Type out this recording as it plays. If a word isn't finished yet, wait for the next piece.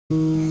So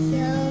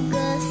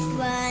goes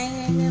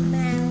flying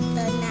around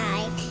the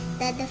night,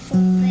 that the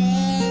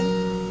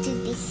footprint to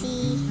be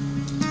seen.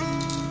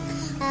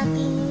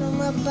 Aking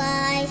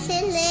lumabay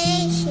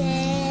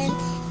isolation,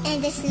 and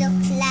this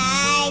looks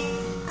like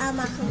a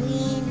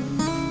McQueen.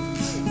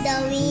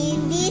 The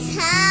wind is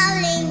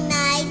howling,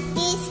 night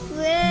is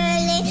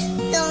swirling,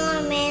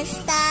 storm and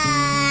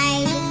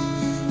tide.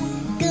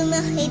 Kung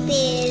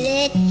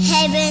makipilit,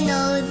 heaven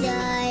knows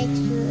I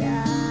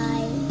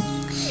try.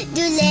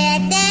 Do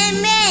let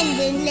them in,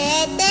 do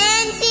let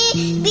them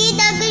see. Be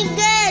the good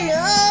girl you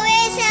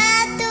always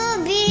have to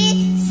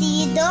be.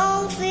 See,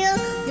 don't feel,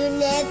 do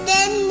let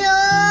them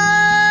know.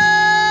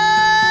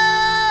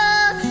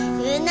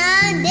 You're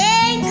not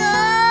there, go.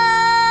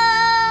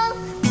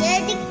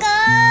 Let it go.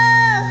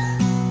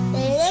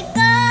 Let it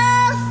go.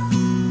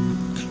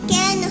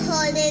 Can't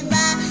hold it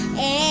back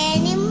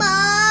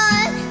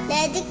anymore.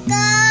 Let it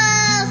go.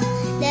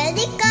 Let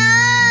it go.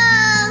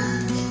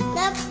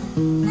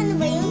 Ano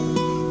ba yun?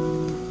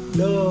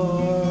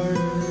 Door.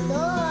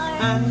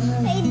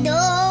 I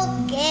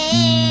don't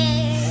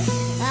care.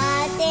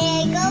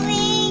 Ate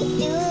going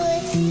to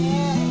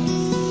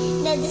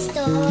the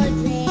stored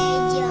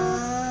region.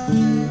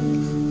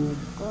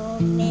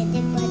 Comment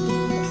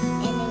about it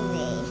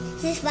anyway.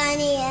 This is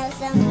funny as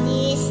some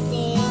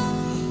distance.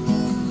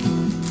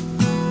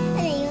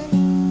 Ano yun?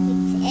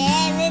 It's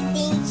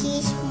everything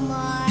she's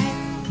smart.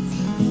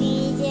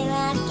 She's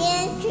a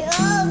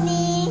control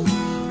me.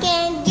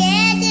 Can't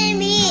get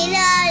me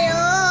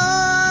alone.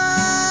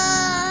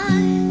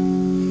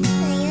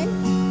 Ano yun?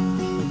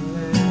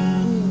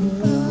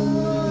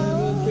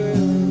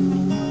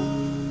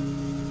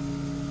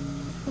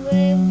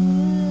 We're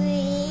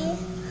free.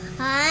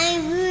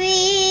 I'm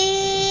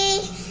free.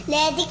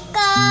 Let it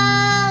go.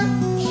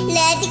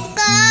 Let it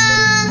go.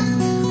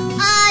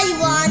 I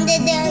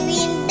wanted the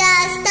wind to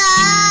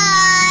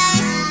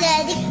start.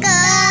 Let it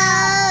go.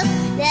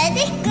 Let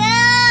it go.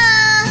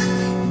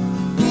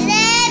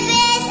 Let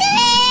me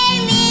see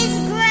Miss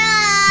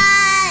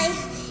Christ.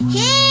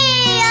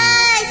 Here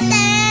I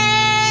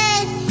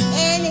stand,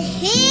 and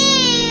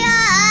here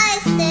I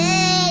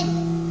stand.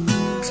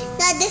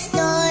 Not the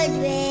stored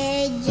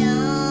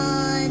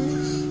region,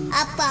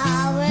 a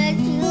power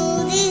to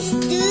this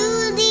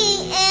duty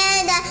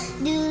and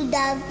do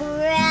the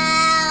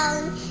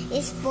ground.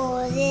 It's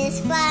for this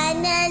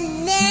final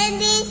land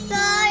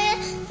destroyer,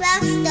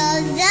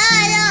 fractals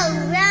all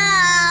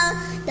around.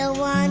 The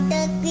one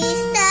that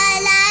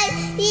crystallize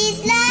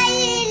is like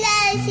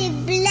she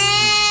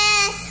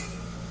blessed,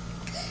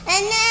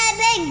 and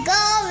never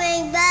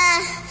going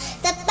back.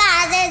 The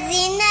past is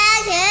in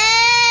our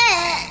head.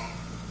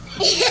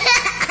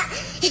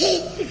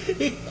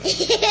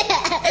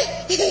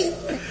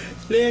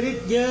 Let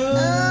it go.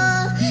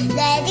 Oh,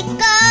 let it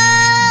go.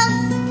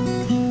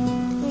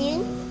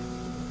 Yun.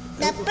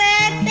 The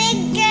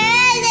perfect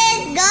girl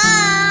is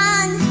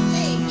gone.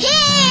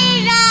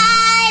 Here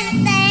I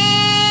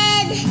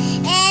stand,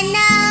 and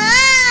now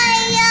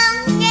I am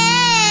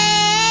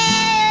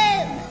here.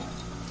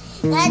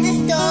 That's the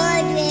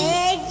story,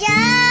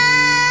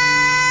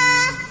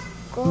 yeah.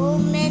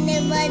 Come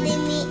anybody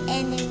me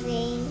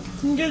anyway.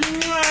 Ang galing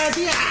mo,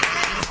 Maddie.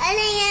 Ano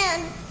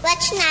yan?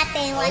 Watch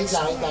natin, watch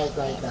natin.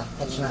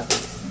 Watch natin.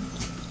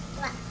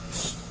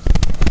 Watch.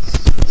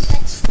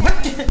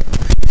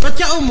 Ba't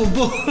ka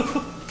umubo?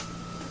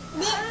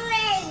 Di,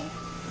 Ray.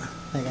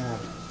 Teka na.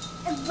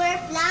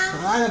 Burp lang.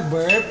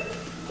 Nag-burp?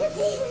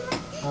 Kasi,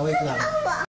 Wait lang.